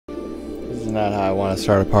This is not how I want to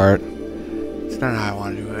start a part. It's not how I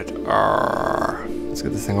want to do it. Arrgh. Let's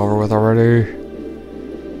get this thing over with already.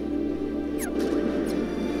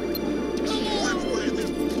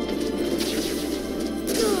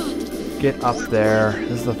 Get up there.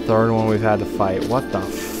 This is the third one we've had to fight. What the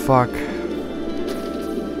fuck?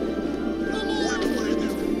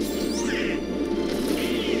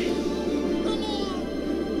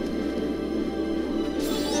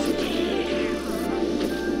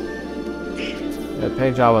 The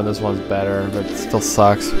paint job on this one's better, but it still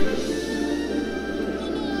sucks.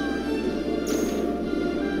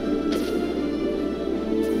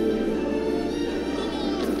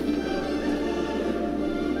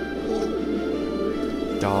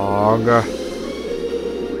 Dog.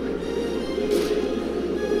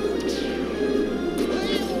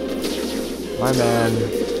 My man,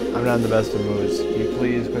 I'm not in the best of moods. Can you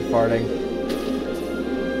please quit farting?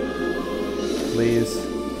 Please,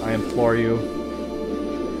 I implore you.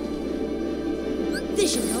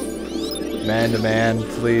 This should help. Man to man,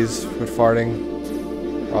 please quit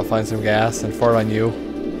farting. Or I'll find some gas and fart on you.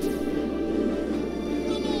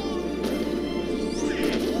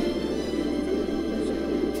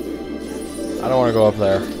 I don't want to go up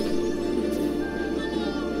there.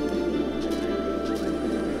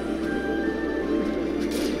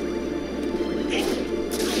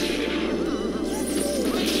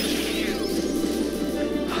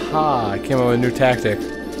 Ha! I came up with a new tactic.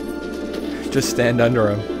 Just stand under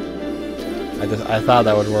him. I thought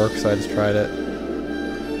that would work, so I just tried it.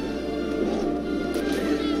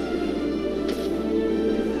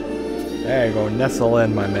 There you go, nestle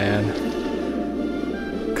in, my man.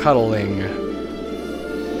 Cuddling.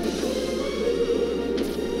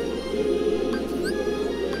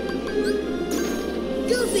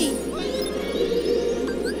 Goofy!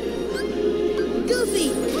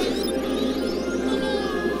 Goofy!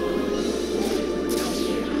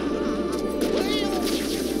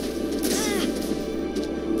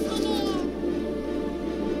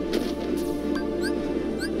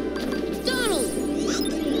 Donald!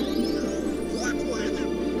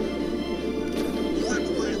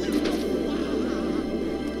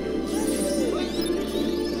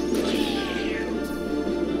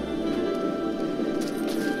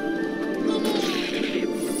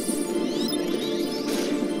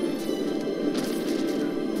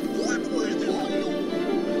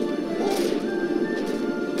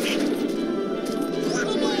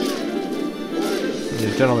 Ladies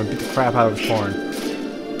and gentlemen, beat the crap out of his horn.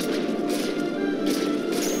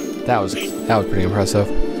 That was pretty impressive.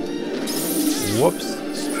 Whoops.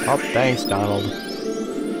 Oh, thanks, Donald.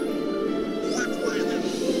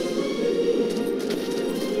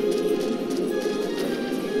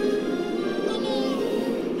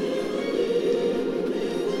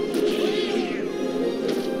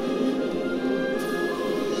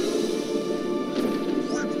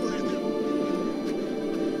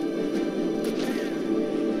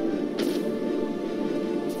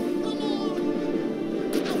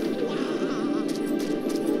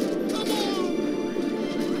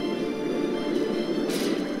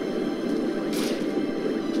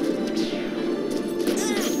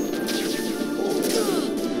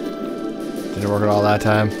 Didn't work at all that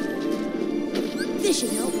time. This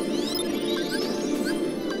should help.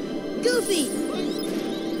 Goofy!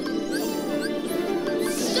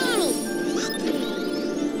 Donald!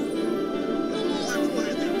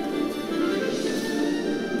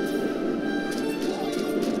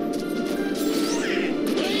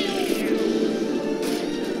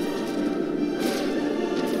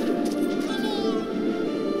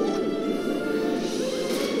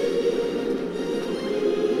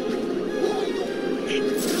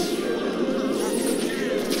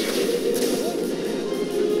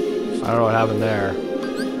 I don't know what happened there.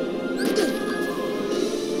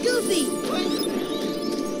 Goofy!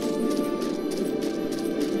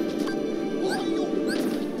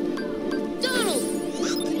 Donald!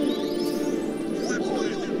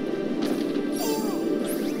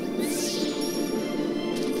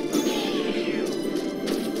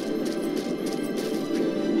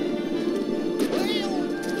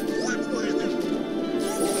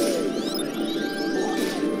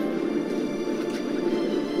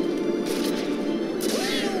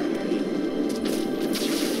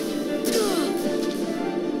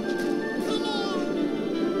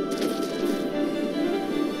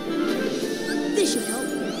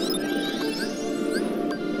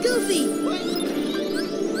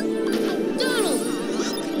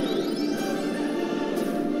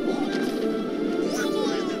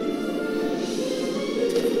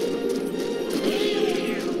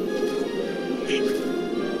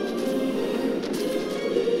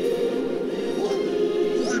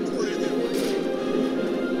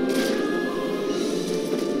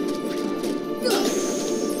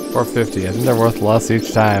 450. I think they're worth less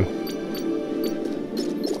each time.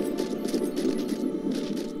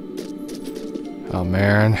 Oh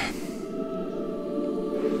man.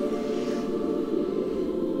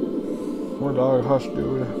 More dog hush,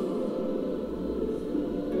 dude.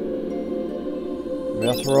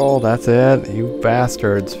 Mithril, that's it. You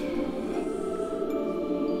bastards.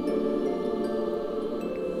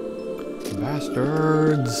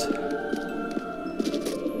 Bastards.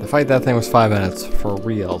 To fight that thing was 5 minutes, for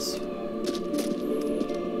reals.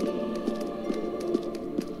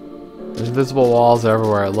 There's invisible walls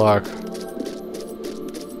everywhere, look.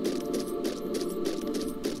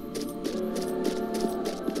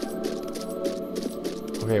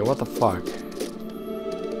 Okay, what the fuck?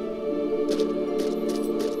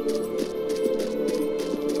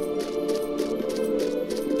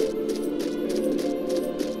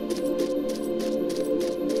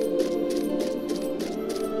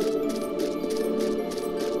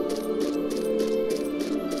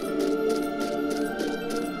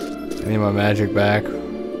 I need my magic back.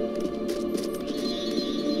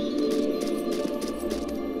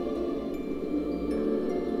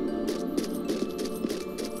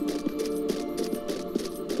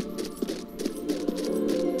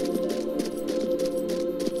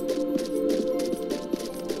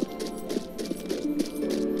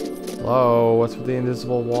 Hello, what's with the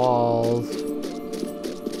invisible walls?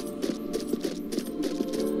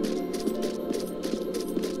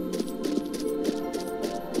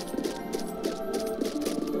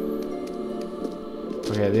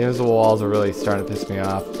 Okay, the invisible walls are really starting to piss me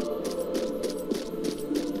off.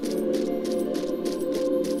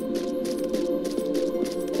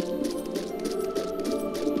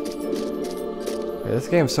 Okay, this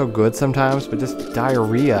game's so good sometimes, but just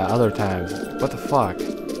diarrhea other times. What the fuck?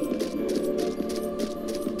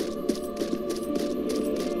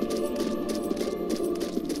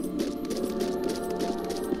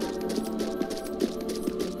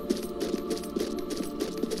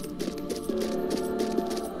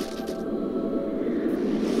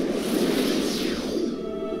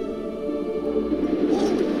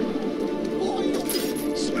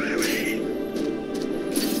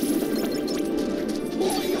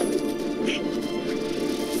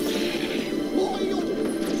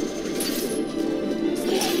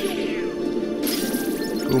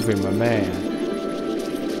 Goofy, my man.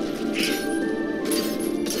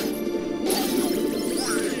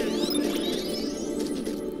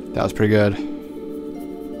 That was pretty good.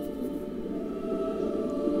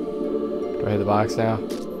 Do I hit the box now?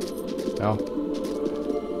 No?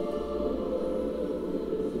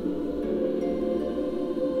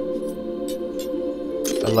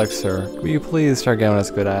 Elixir. Will you please start giving us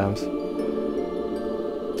good items?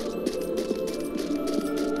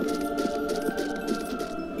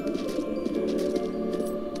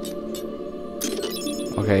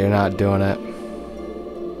 Okay, you're not doing it.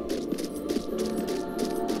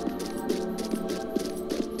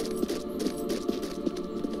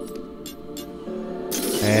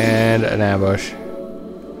 And an ambush.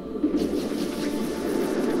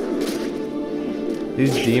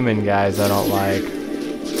 These demon guys I don't like.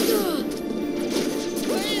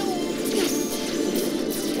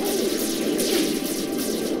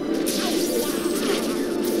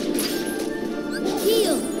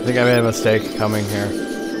 I think I made a mistake coming here.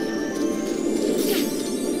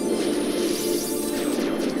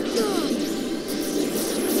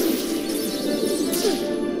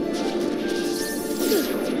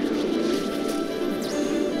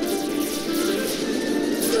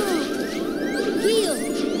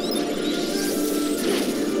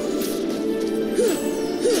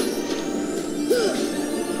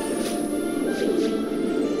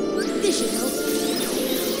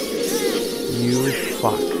 You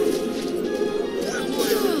fuck.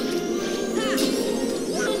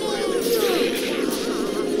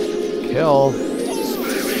 Kill. Oh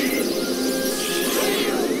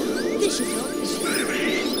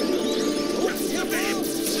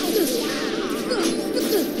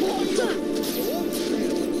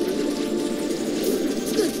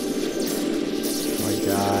my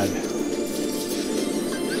god.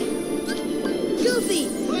 Goofy.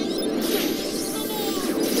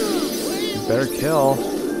 You better kill.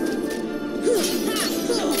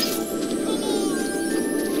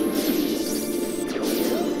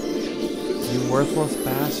 You worthless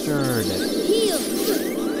bastard. Heal.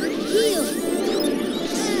 Heal.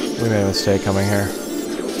 We made a mistake coming here.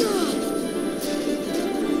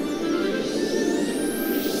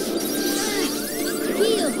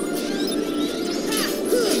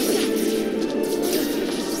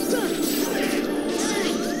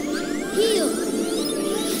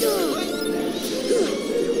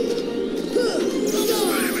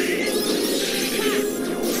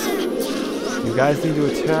 guys need to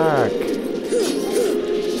attack.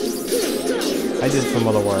 I did some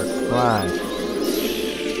of the work. Come on.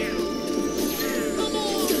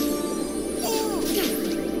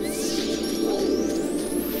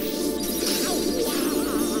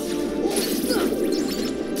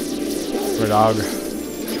 Good dog.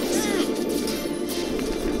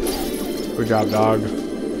 Good job, dog.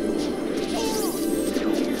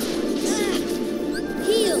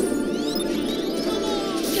 Heal.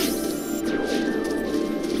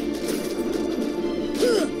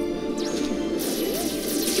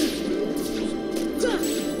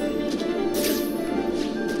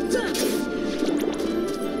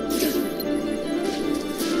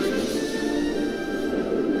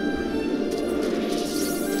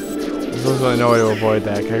 There's really no way to avoid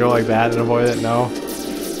that. Can I go like that and avoid it? No.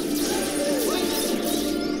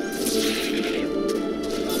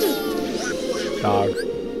 Dog.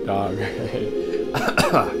 Dog.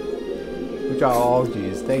 Good job. Oh,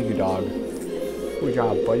 jeez. Thank you, dog. Good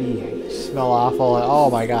job, buddy. You smell awful. Oh,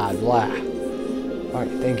 my God. Blah.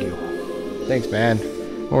 Alright, thank you. Thanks, man.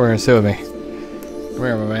 What were you gonna say with me? Come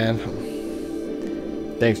here, my man.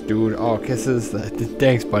 Thanks, dude. Oh, kisses.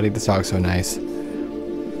 Thanks, buddy. This dog's so nice.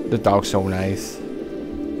 The dog's so nice.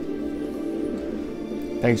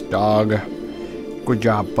 Thanks, dog. Good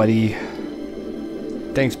job, buddy.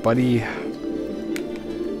 Thanks, buddy.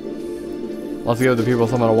 Let's give the people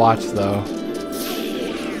something to watch, though.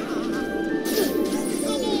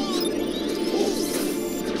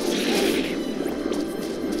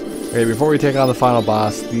 Okay, before we take on the final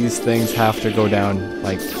boss, these things have to go down,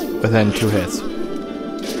 like, within 2 hits.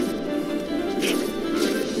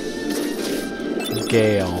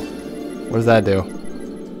 Gale. What does that do?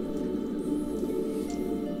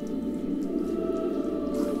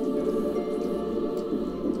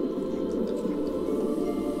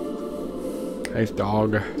 Nice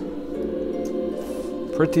dog.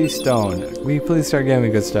 Pretty stone. Will you please start giving me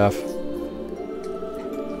good stuff?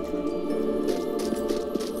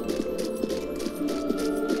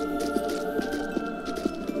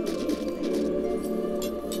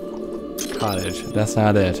 Cottage. That's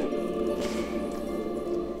not it.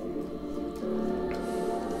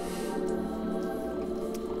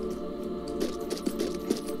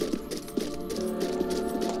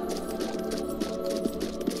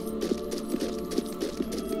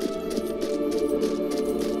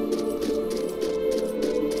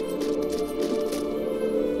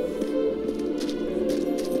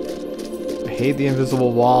 I hate the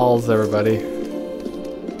invisible walls, everybody.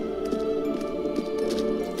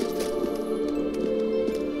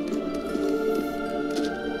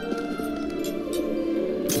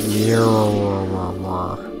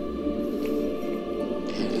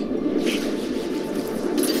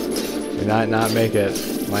 Might not make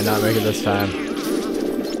it. Might not make it this time.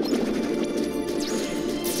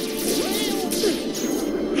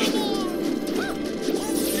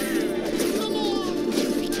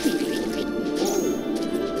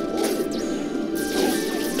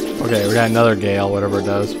 Okay, we got another gale, whatever it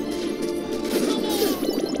does.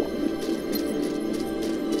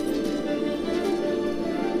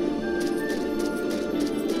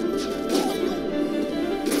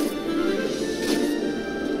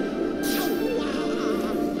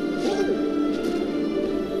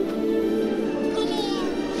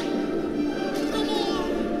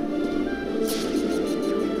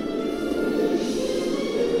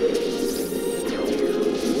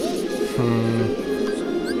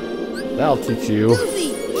 That'll teach you.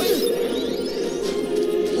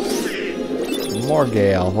 More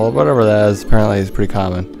gale. Well, whatever that is, apparently is pretty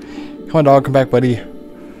common. Come on, dog. Come back, buddy.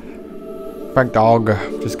 Come back, dog.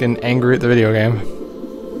 Just getting angry at the video game.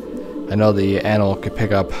 I know the animal could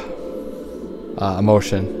pick up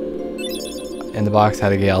emotion. And the box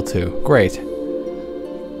had a gale, too. Great.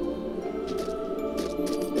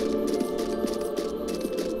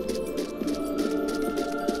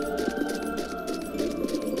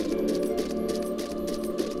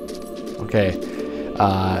 Okay,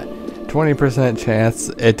 20% chance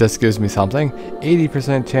it just gives me something.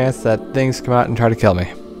 80% chance that things come out and try to kill me.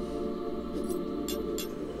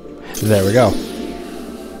 There we go.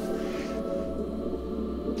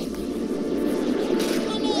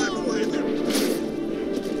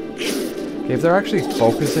 Okay, if they're actually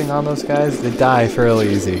focusing on those guys, they die fairly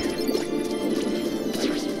easy.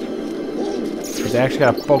 But they actually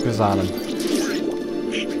gotta focus on them.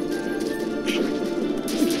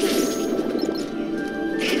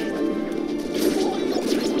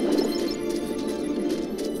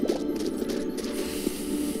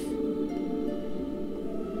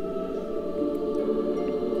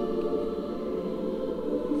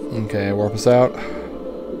 Okay, warp us out.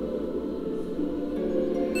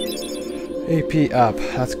 AP up.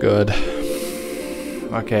 That's good.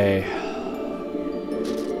 Okay.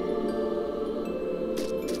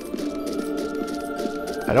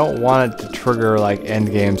 I don't want it to trigger like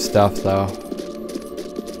endgame stuff though.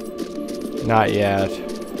 Not yet.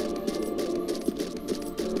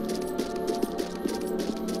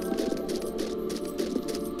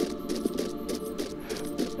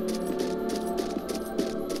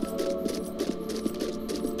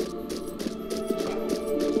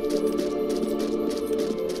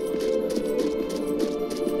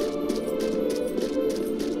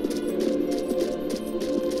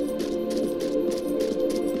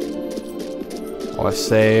 I want to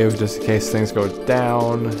save just in case things go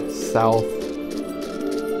down, south.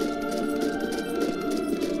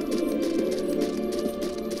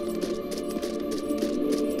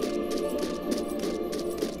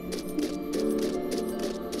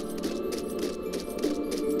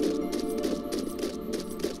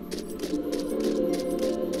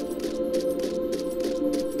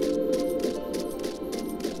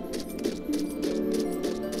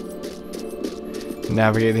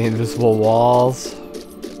 Navigate the invisible walls.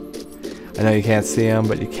 I know you can't see them,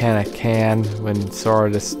 but you can when Sora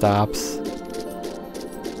just stops.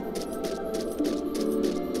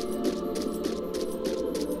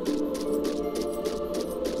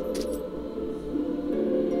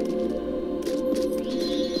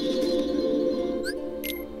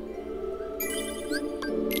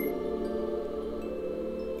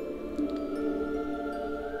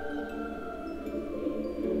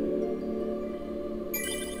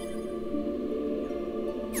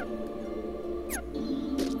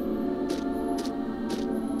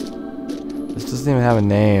 This doesn't even have a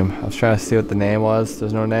name. I was trying to see what the name was.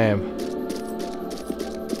 There's no name.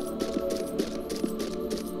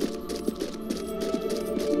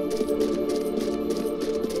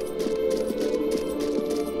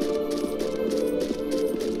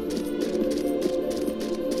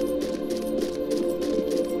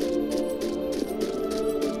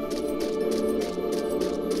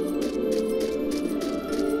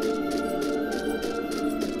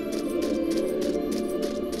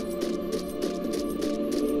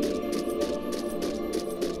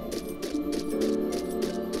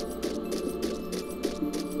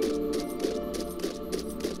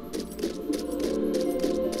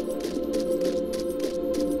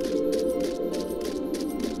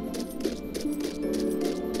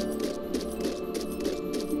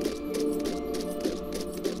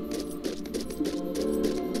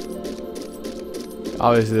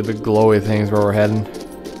 Obviously the big glowy things where we're heading.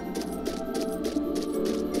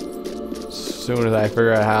 As soon as I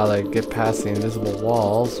figure out how to get past the invisible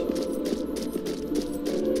walls.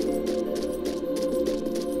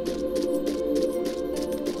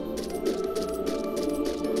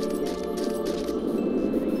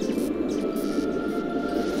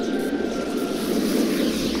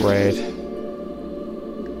 Great.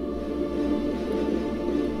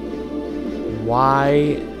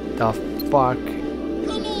 Why the fuck?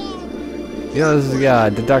 You know, this is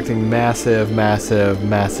deducting massive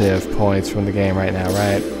points from the game right now,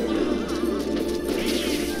 right?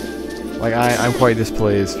 Like, I'm quite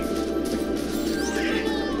displeased.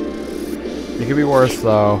 It could be worse,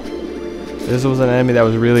 though. If this was an enemy that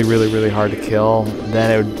was really hard to kill,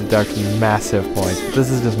 then it would deduct massive points. But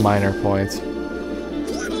this is just minor points.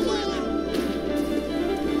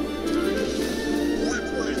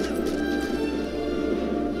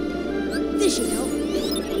 This should help.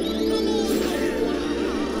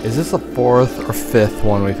 Is this the 4th or 5th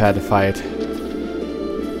one we've had to fight?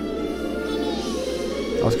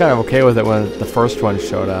 I was kind of okay with it when the first one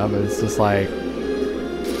showed up. It's just like...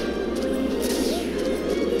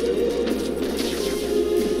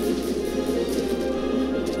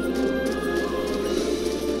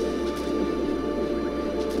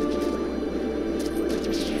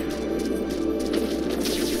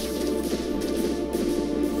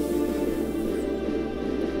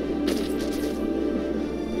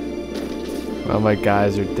 Well, my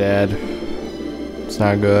guys are dead. It's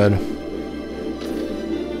not good. I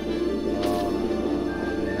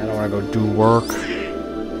don't want to go do work.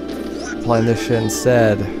 Playing this shit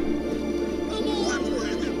instead.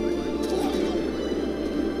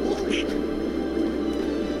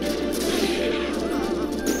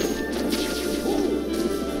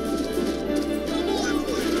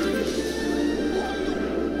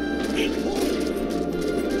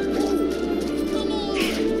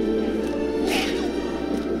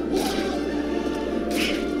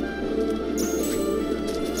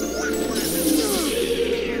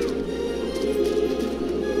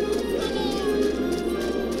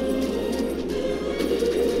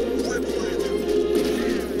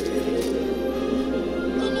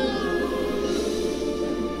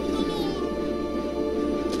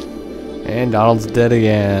 And Donald's dead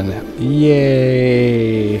again.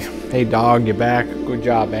 Yay! Hey dog, you back? Good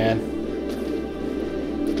job, man.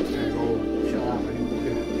 Gotta go chill out, man.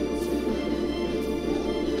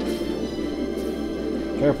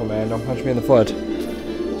 Careful, man. Don't punch me in the foot.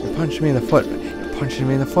 You're punching me in the foot. You're punching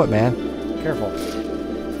me in the foot, man. Careful.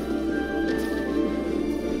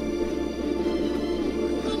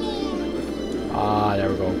 Ah, there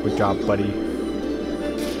we go. Good job, buddy.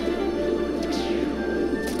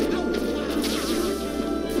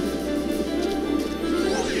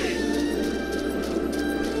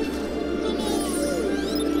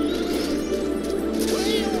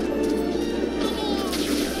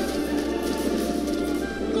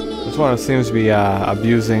 This one seems to be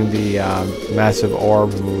abusing the massive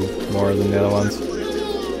orb move more than the other ones.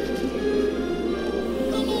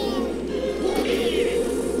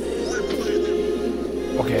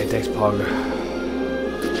 Okay, thanks, Pug.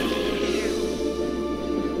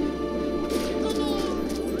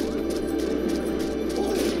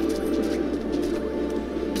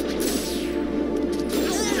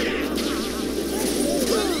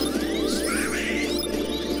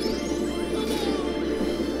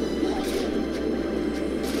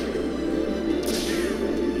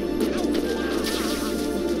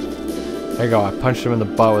 There you go, I punched him in the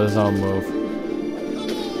butt with his own move.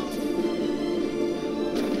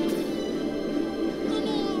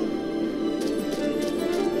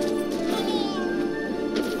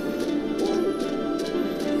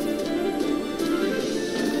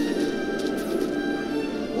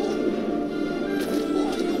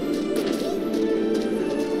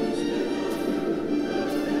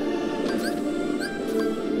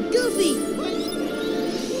 Goofy!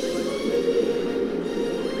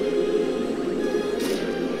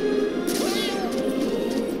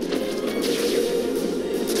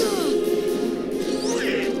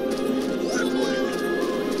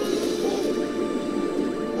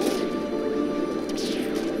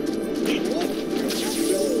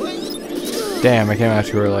 Damn, I came out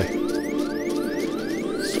too early.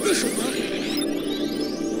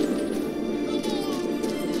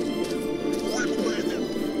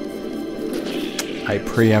 I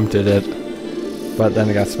preempted it, but then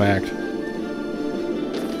it got smacked.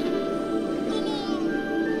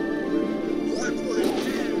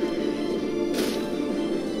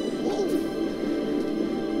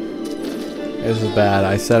 This is bad.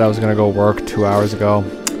 I said I was gonna go work 2 hours ago,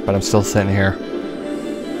 but I'm still sitting here.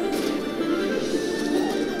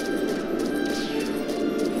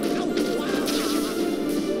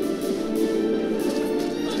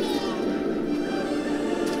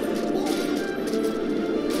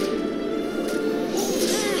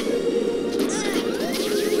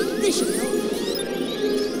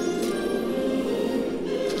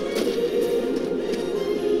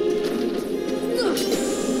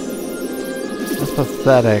 That's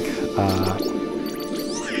pathetic.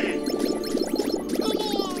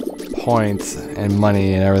 Points and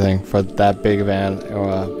money and everything for that big of an,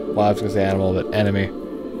 well, I was gonna say animal, but enemy.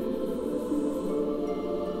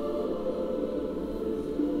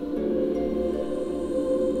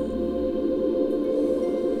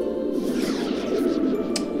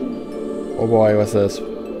 Oh boy, what's this?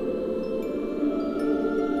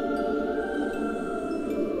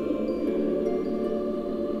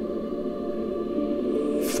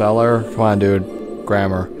 Feller? Come on, dude.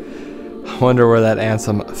 Grammar. I wonder where that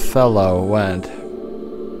handsome fellow went.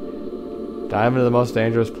 Dive into the most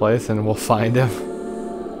dangerous place and we'll find him.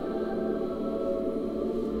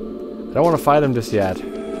 I don't want to fight him just yet.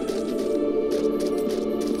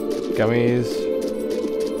 Gummies.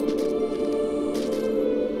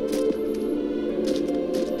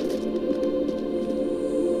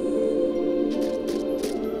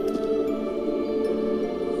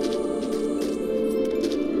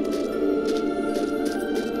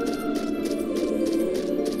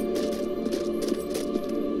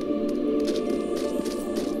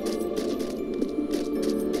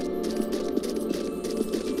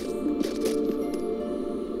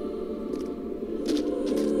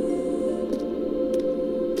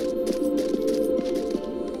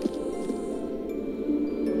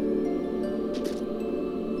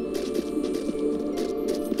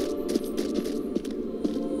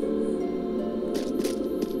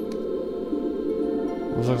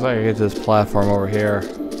 This looks like I get to this platform over here.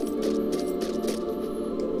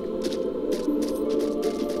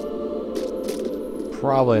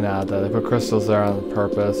 Probably not, though. They put crystals there on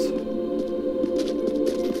purpose.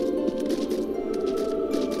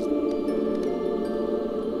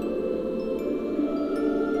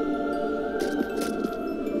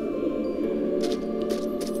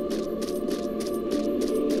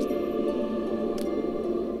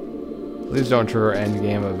 Please don't trigger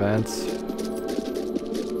endgame events.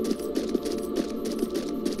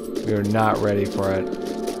 We are not ready for it.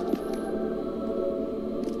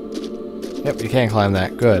 Yep, you can't climb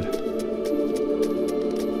that. Good.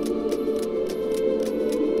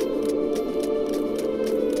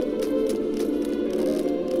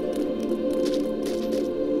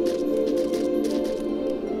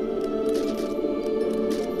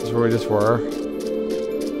 This is where we just were.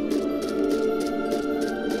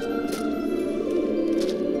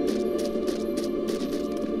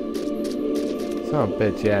 Son of a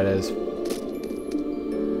bitch, yeah it is.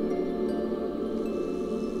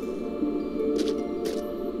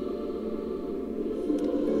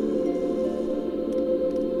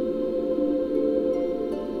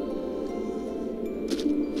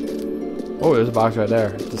 Oh, there's a box right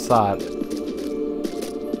there. Just saw it.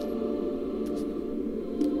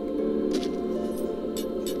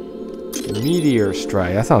 Meteor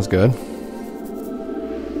strike. That sounds good.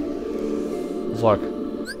 Let's look.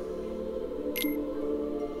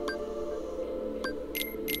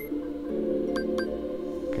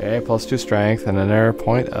 Okay, +2 strength and another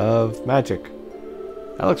point of magic.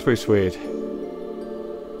 That looks pretty sweet.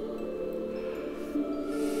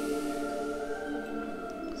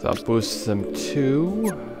 So that boosts them 2.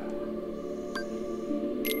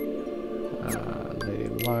 Lady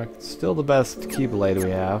Luck. Still the best Keyblade we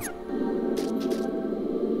have.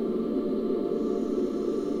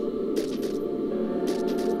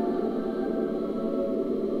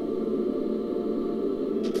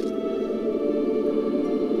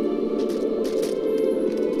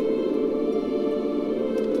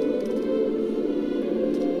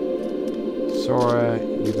 Sora,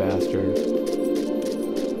 you bastard.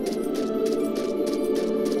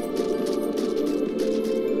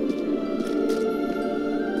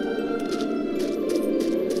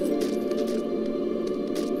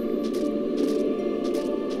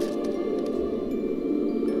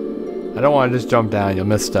 I don't want to just jump down. You'll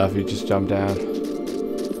miss stuff if you just jump down.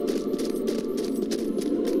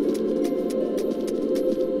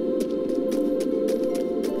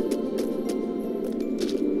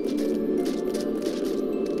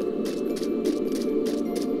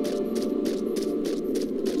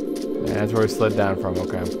 Yeah, that's where we slid down from.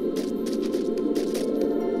 Okay.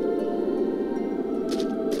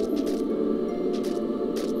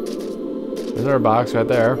 There's our box right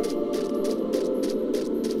there.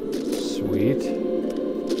 Sweet.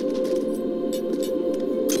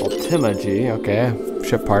 Ultimagy, okay.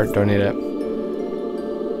 Ship part, don't need it.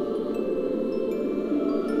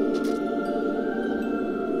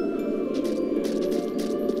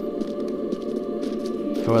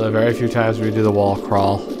 One of the very few times we do the wall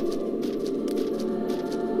crawl.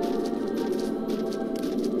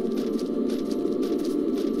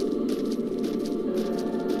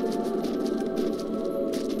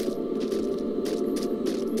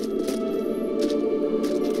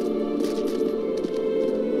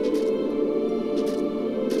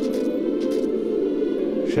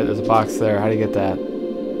 Shit, there's a box there. How do you get that?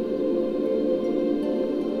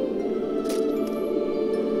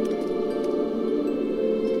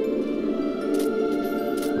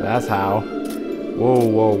 That's how. Whoa,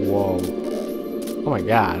 whoa, whoa. Oh my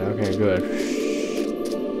god. Okay, good.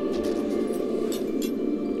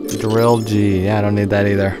 Drill G. Yeah, I don't need that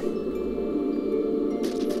either.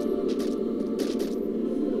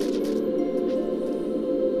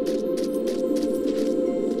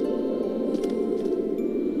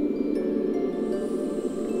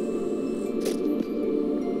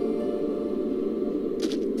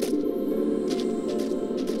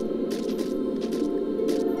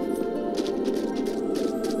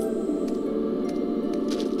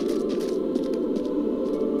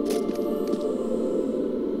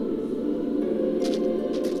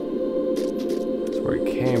 Where it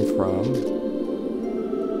came from.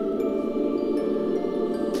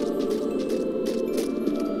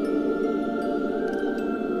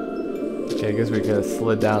 Okay, I guess we could have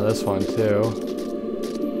slid down this one too.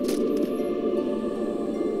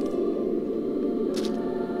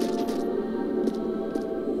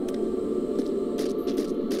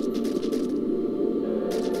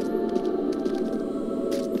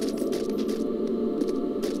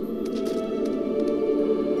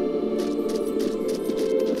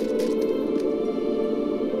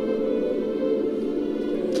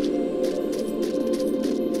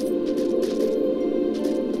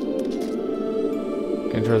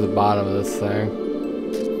 Enter the bottom of this thing.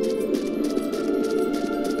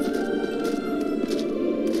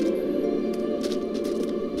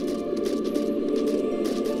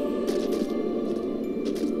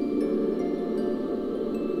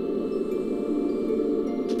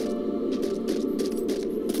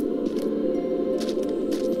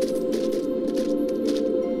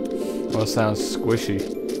 almost sounds squishy.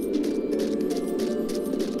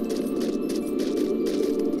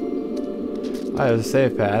 Oh, there's a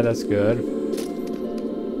save pad. That's good.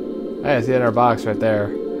 Hey, I see it in our box right there.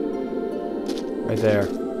 Right there.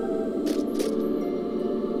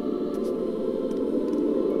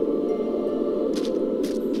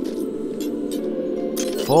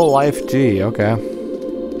 Full life G. Okay.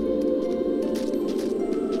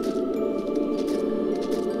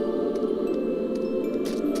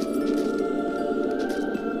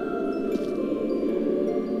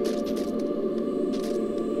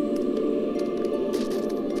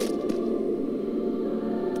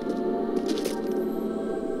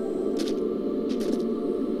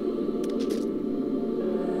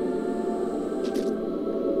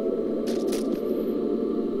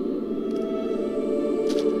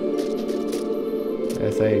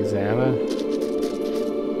 Say examine.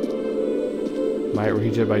 Might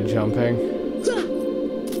reach it by jumping.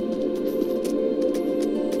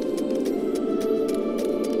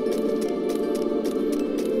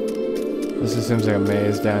 This just seems like a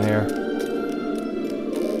maze down here.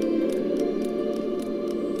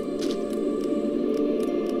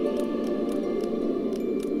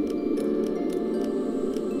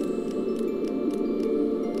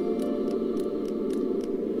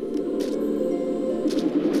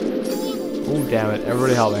 Oh, damn it.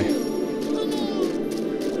 Everybody help me.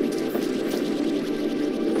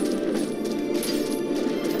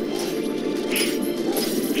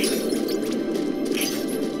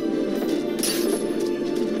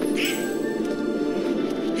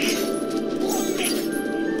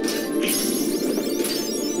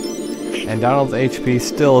 And Donald's HP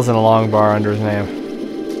still isn't a long bar under his name.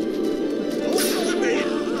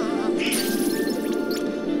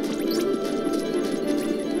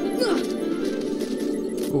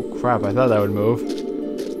 Oh crap, I thought that would move.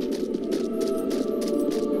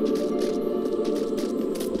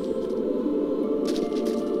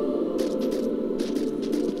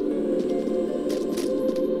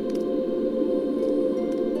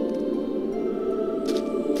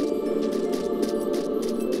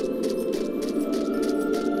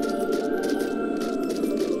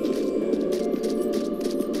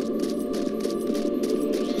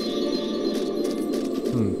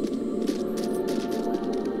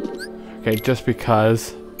 Okay, just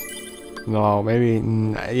because. No, maybe.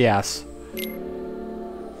 Yes.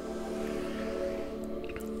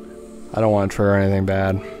 I don't want to trigger anything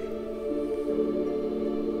bad.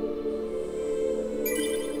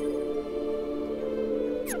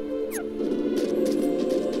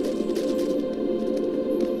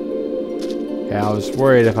 Yeah, I was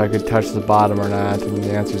worried if I could touch the bottom or not, and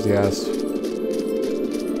the answer is yes.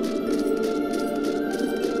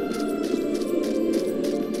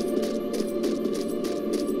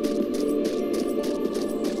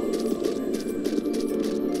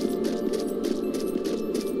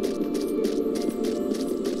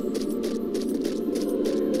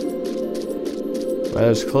 But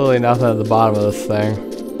there's clearly nothing at the bottom of this thing.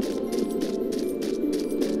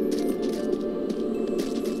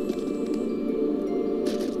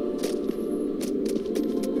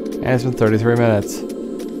 And it's been 33 minutes.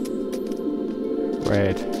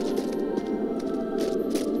 Great.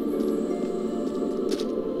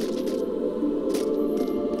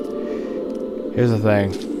 Here's the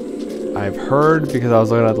thing. I've heard, because I was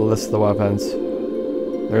looking at the list of the weapons,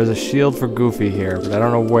 there's a shield for Goofy here, but I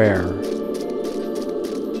don't know where.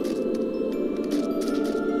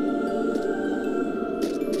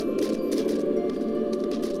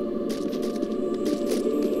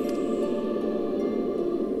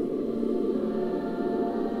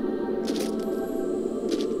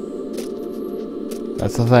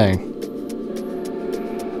 That's the thing.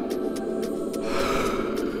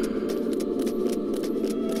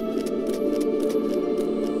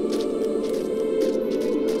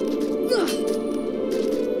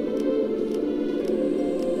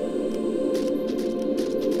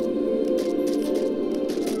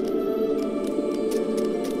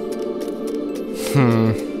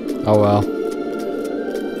 Oh well.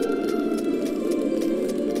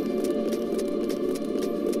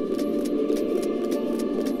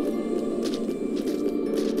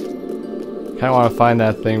 Kinda want to find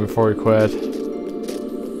that thing before we quit.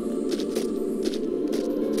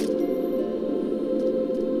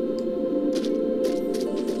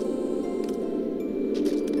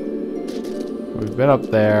 We've been up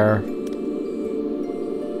there.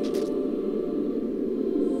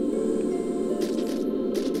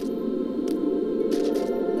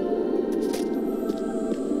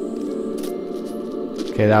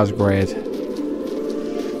 Okay, that was great.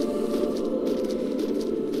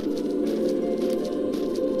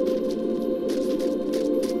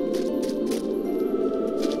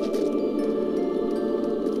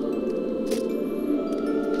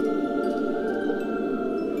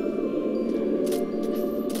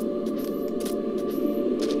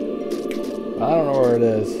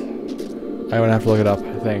 it is. I'm gonna have to look it up,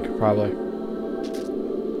 I think, probably.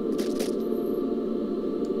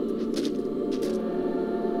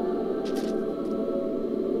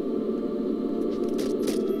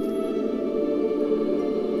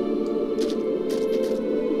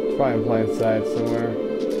 It's probably in plain sight somewhere.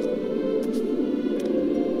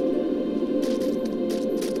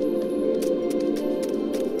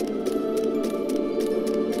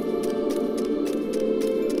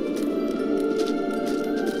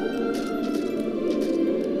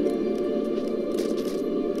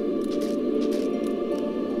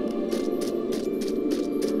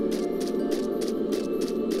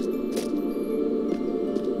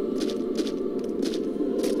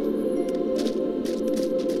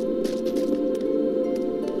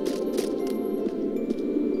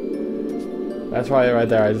 That's right, right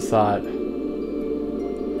there. I just saw it.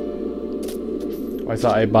 I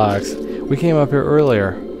saw a box. We came up here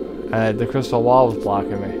earlier, and the crystal wall was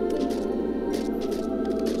blocking me.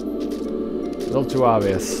 A little too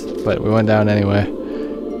obvious, but we went down anyway.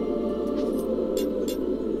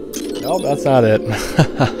 Nope, that's not it.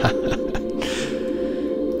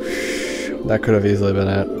 That could have easily been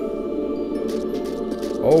it.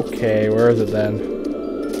 Okay, where is it then?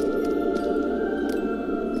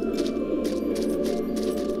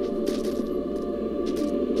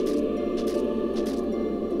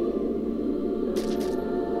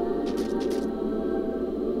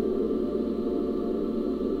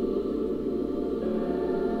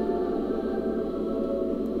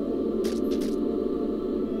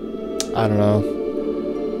 I don't know.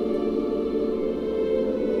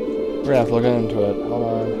 We're gonna have to look into it. Hold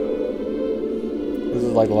on. This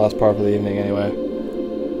is like the last part for the evening anyway.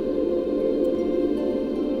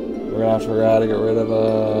 We're gonna have to figure out how to get rid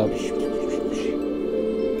of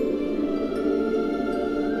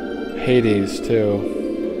Hades too.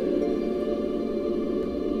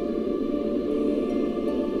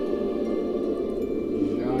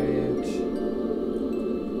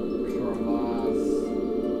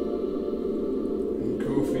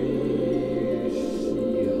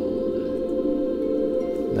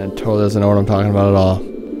 And totally doesn't know what I'm talking about at all.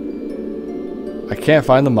 I can't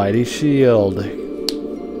find the mighty shield.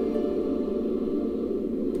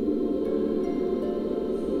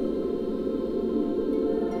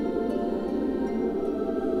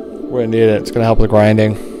 We're gonna need it. It's gonna help with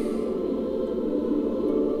grinding.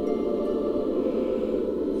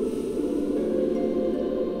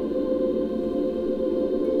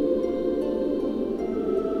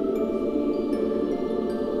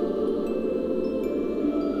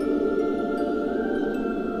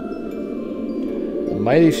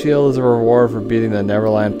 Mighty Shield is a reward for beating the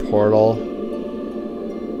Neverland portal.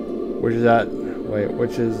 Which is that? Wait,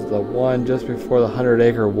 which is the one just before the 100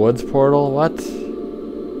 Acre Woods portal? What?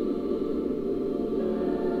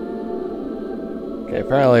 Okay,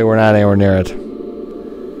 apparently we're not anywhere near it. I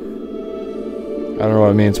don't know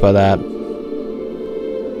what it means by that.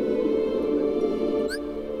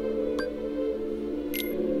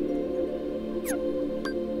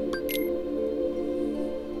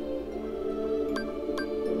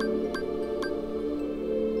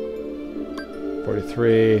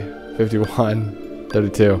 .43, 51,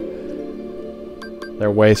 32.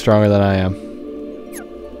 They're way stronger than I am.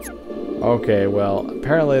 Okay, well,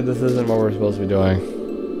 apparently this isn't what we're supposed to be doing.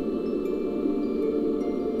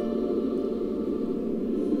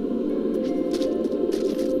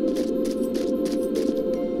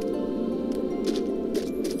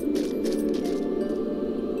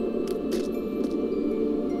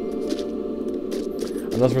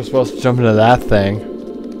 Unless we're supposed to jump into that thing.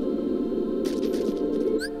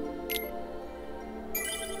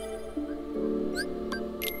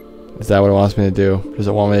 Is that what it wants me to do? Does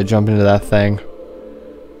it want me to jump into that thing?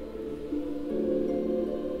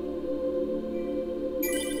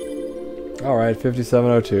 Alright,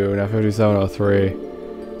 5702, now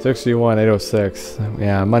 5703. 61,806.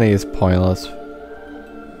 Yeah, money is pointless.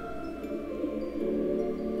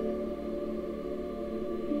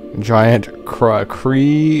 Giant Crevasse-E.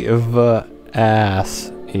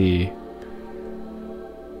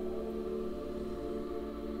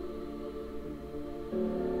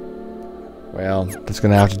 Well, that's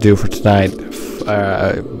gonna have to do for tonight.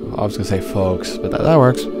 I was gonna say folks, but that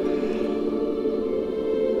works.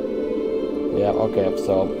 Yeah, okay,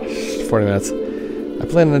 so 40 minutes. I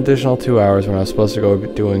played an additional 2 hours when I was supposed to go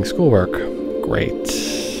doing schoolwork. Great.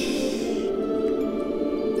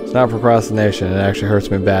 It's not procrastination, it actually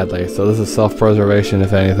hurts me badly. So this is self-preservation,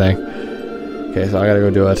 if anything. Okay, so I gotta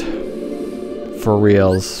go do it. For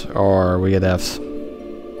reals, or we get Fs.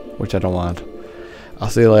 Which I don't want. I'll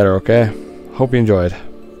see you later, okay? Hope you enjoyed.